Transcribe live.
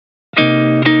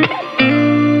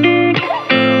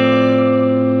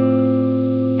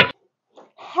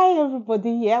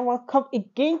everybody here. Welcome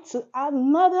again to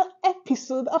another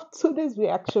episode of today's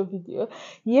reaction video.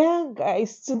 Yeah,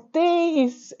 guys, today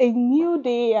is a new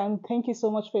day, and thank you so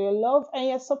much for your love and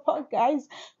your support, guys.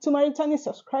 To my returning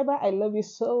subscriber, I love you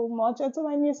so much, and to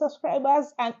my new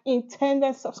subscribers and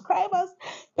intended subscribers,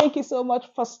 thank you so much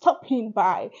for stopping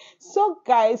by. So,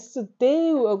 guys,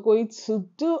 today we're going to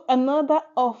do another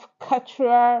of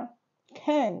Cakra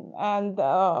Khan, and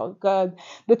oh god,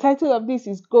 the title of this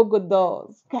is Go Go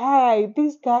Dolls.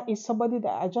 This guy is somebody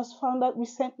that I just found out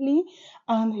recently,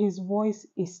 and his voice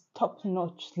is top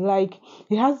notch. Like,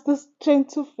 he has this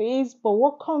gentle face, but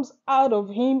what comes out of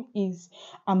him is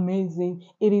amazing.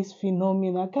 It is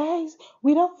phenomenal, guys.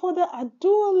 Without further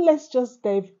ado, let's just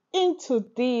dive into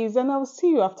this, and I'll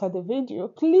see you after the video.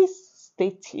 Please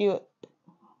stay tuned.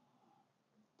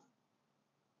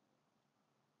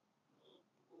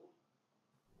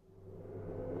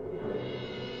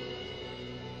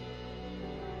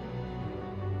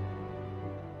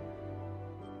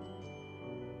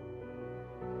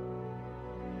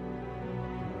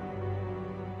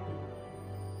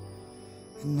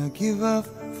 And I give up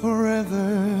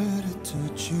forever to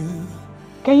touch you.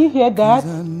 Can you hear that?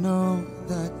 'Cause I know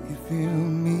that you feel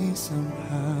me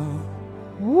somehow.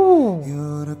 Ooh.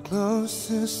 You're the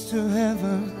closest to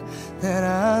heaven that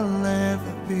I'll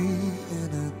ever be,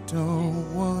 and I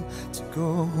don't want to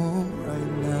go home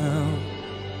right now.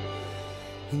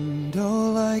 And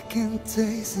all I can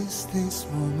taste is this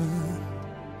moment,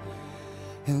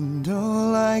 and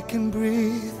all I can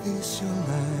breathe is your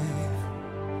life.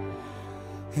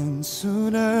 And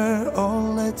sooner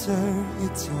or later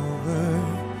it's over.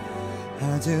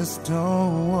 I just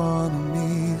don't wanna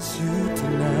miss you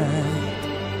tonight.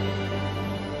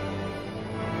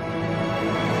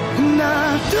 And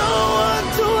I don't want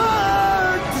to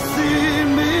hurt to see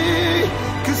me,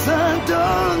 'cause I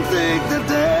don't think that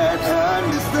they'd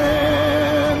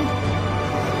understand.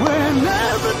 When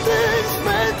everything's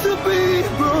meant to be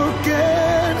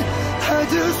broken, I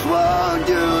just want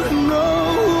you to know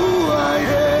who I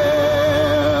am.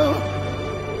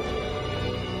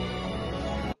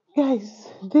 Guys,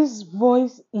 this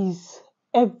voice is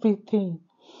everything.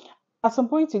 At some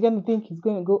point, you're going to think he's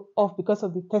going to go off because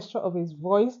of the texture of his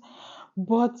voice,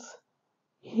 but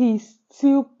he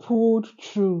still pulled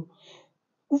through.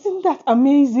 Isn't that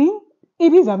amazing?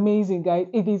 It is amazing, guys.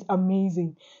 It is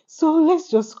amazing. So let's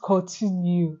just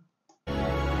continue.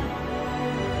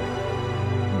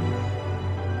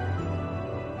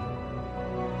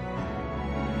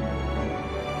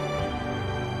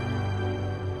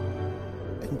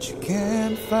 And you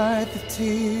can't fight the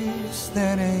tears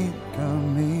that ain't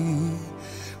coming,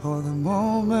 or the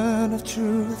moment of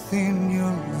truth in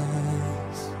your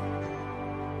eyes.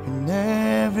 And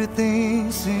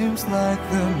everything seems like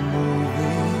the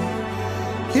movie.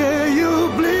 Yeah, you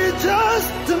bleed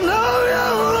just to know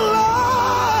you're alive.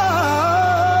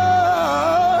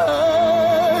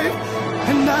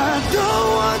 And I don't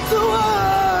want to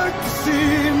hurt to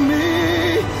see me,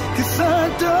 'cause I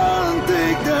don't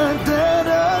think that they'd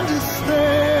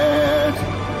understand.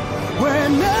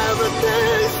 When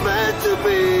everything's meant to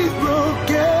be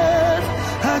broken,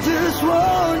 I just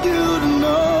want you to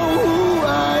know who I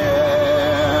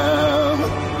am.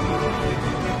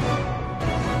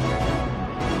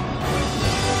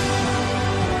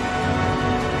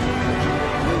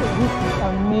 This is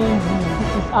amazing.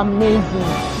 This is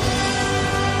amazing.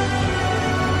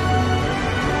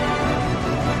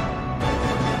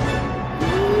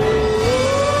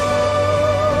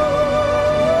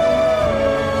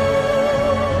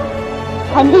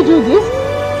 Can he do this?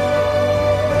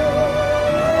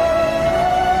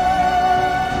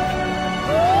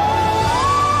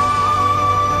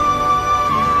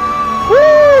 Woo!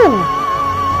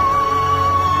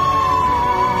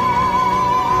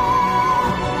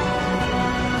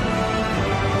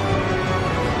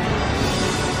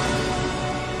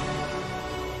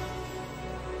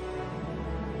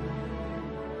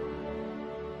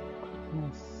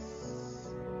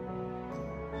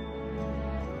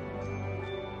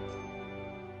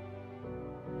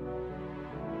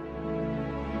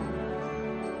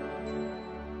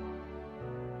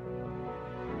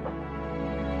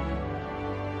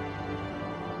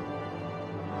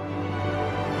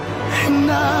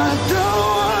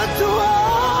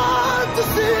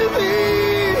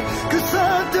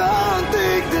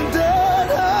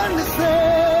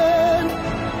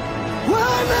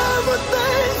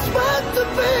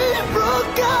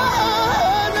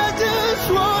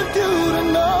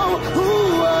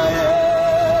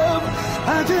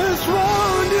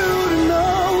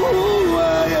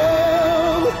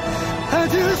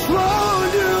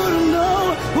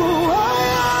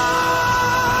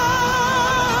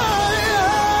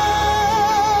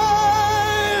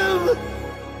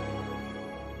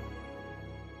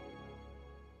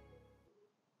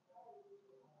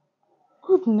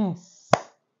 Goodness.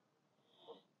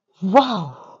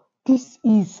 Wow. This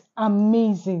is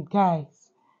amazing, guys.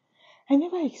 I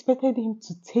never expected him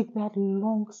to take that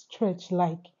long stretch,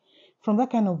 like from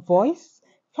that kind of voice.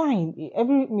 Fine,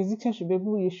 every musician should be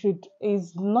able, you should,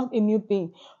 is not a new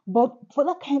thing. But for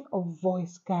that kind of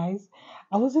voice, guys,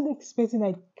 I wasn't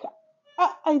expecting,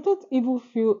 I don't even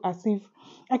feel as if,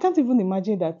 I can't even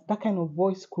imagine that that kind of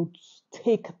voice could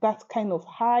take that kind of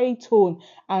high tone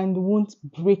and won't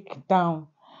break down.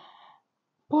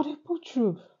 But the put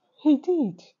truth, he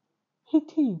did. He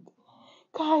did.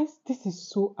 Guys, this is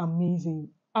so amazing.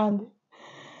 And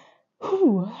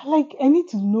like, I need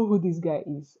to know who this guy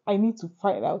is. I need to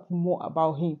find out more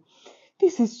about him.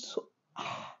 This is so.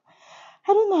 I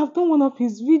don't know. I've done one of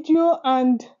his video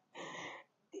and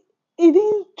it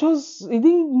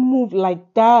didn't move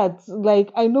like that.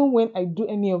 Like, I know when I do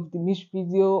any of the niche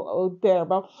video out there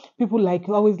about people like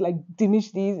always like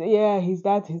Dimish this, yeah, he's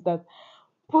that.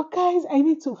 But guys, I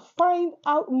need to find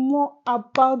out more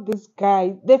about this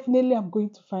guy. Definitely, I'm going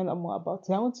to find out more about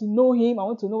him. I want to know him. I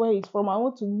want to know where he's from. I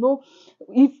want to know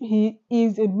if he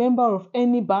is a member of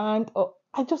any band, or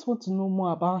I just want to know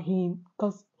more about him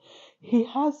because he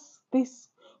has this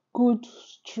good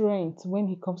strength when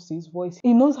it comes to his voice.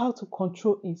 He knows how to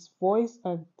control his voice,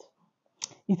 and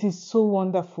it is so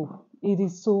wonderful. It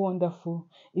is so wonderful.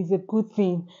 It's a good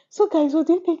thing. So, guys, what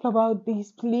do you think about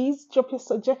this? Please drop your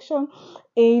suggestion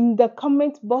in the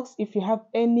comment box if you have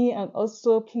any. And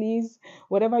also, please,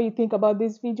 whatever you think about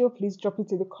this video, please drop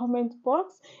it in the comment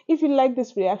box. If you like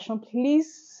this reaction,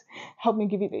 please help me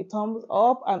give it a thumbs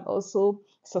up and also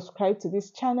subscribe to this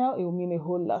channel. It will mean a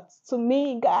whole lot to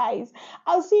me, guys.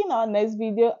 I'll see you in our next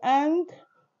video, and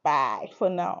bye for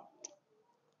now.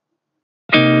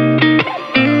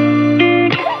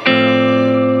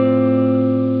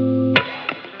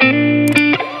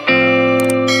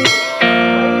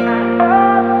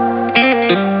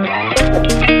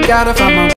 Gotta find my